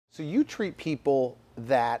So you treat people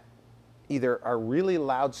that either are really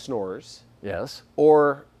loud snorers, Yes.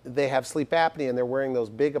 or they have sleep apnea and they're wearing those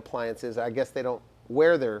big appliances. I guess they don't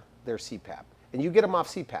wear their CPAP. And you get them off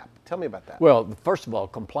CPAP. Tell me about that. Well, first of all,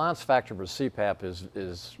 compliance factor for CPAP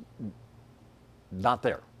is not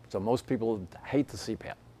there. So most people hate the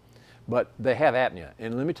CPAP, but they have apnea.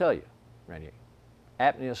 And let me tell you, Randy,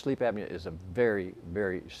 apnea, sleep apnea is a very,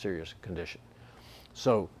 very serious condition.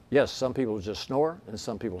 So yes, some people just snore and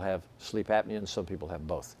some people have sleep apnea and some people have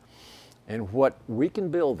both. And what we can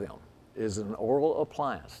build them is an oral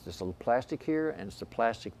appliance, just a little plastic here and it's a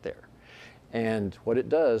plastic there. And what it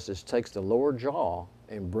does is takes the lower jaw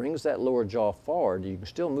and brings that lower jaw forward. You can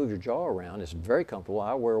still move your jaw around. It's very comfortable.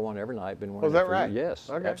 I wear one every night. Been wearing is that right? Yes,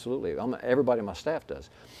 okay. Absolutely. Everybody on my staff does.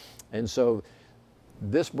 And so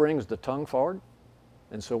this brings the tongue forward.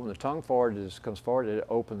 And so when the tongue comes forward, it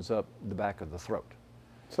opens up the back of the throat.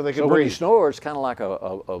 So they can so breathe. When you snore, it's kind of like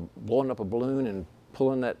a blowing up a balloon and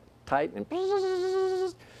pulling that tight. And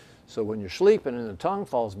so when you're sleeping and the tongue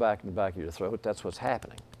falls back in the back of your throat, that's what's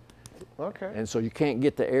happening. Okay. And so you can't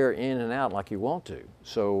get the air in and out like you want to.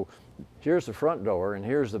 So here's the front door and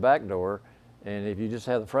here's the back door. And if you just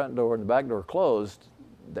have the front door and the back door closed,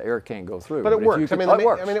 the air can't go through. But it works. It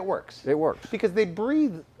works. I mean, it works. It works. Because they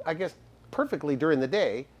breathe, I guess, perfectly during the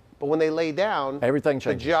day, but when they lay down, everything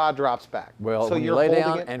changes. The jaw drops back. Well, so when you lay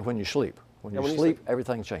down and when you sleep. When you sleep,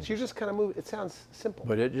 everything changes. So you just kind of move. It sounds simple.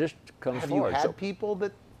 But it just comes forward. Have you had people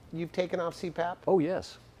that you've taken off CPAP? Oh,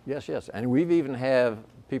 yes. Yes, yes. And we've even have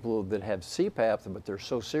people that have CPAP, but they're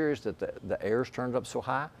so serious that the air's turned up so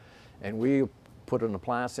high. And we put an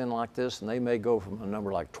appliance in like this, and they may go from a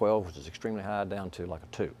number like 12, which is extremely high, down to like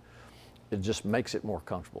a 2. It just makes it more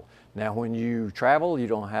comfortable. Now, when you travel, you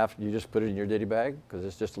don't have, you just put it in your ditty bag, because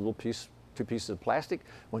it's just a little piece, 2 pieces of plastic.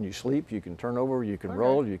 When you sleep, you can turn over, you can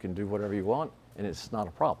roll, you can do whatever you want, and it's not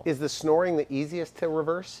a problem. Is the snoring the easiest to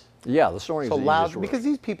reverse? Yeah, the snoring is the easiest to reverse. Because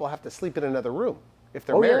these people have to sleep in another room if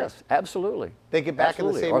they're married. Yes, absolutely. They get back in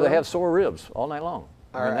the same room. Or room? they have sore ribs all night long.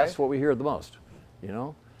 That's what we hear the most, you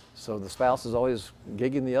know? So the spouse is always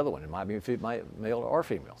gigging the other one. It might be male or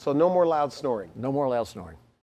female. So no more loud snoring? No more loud snoring.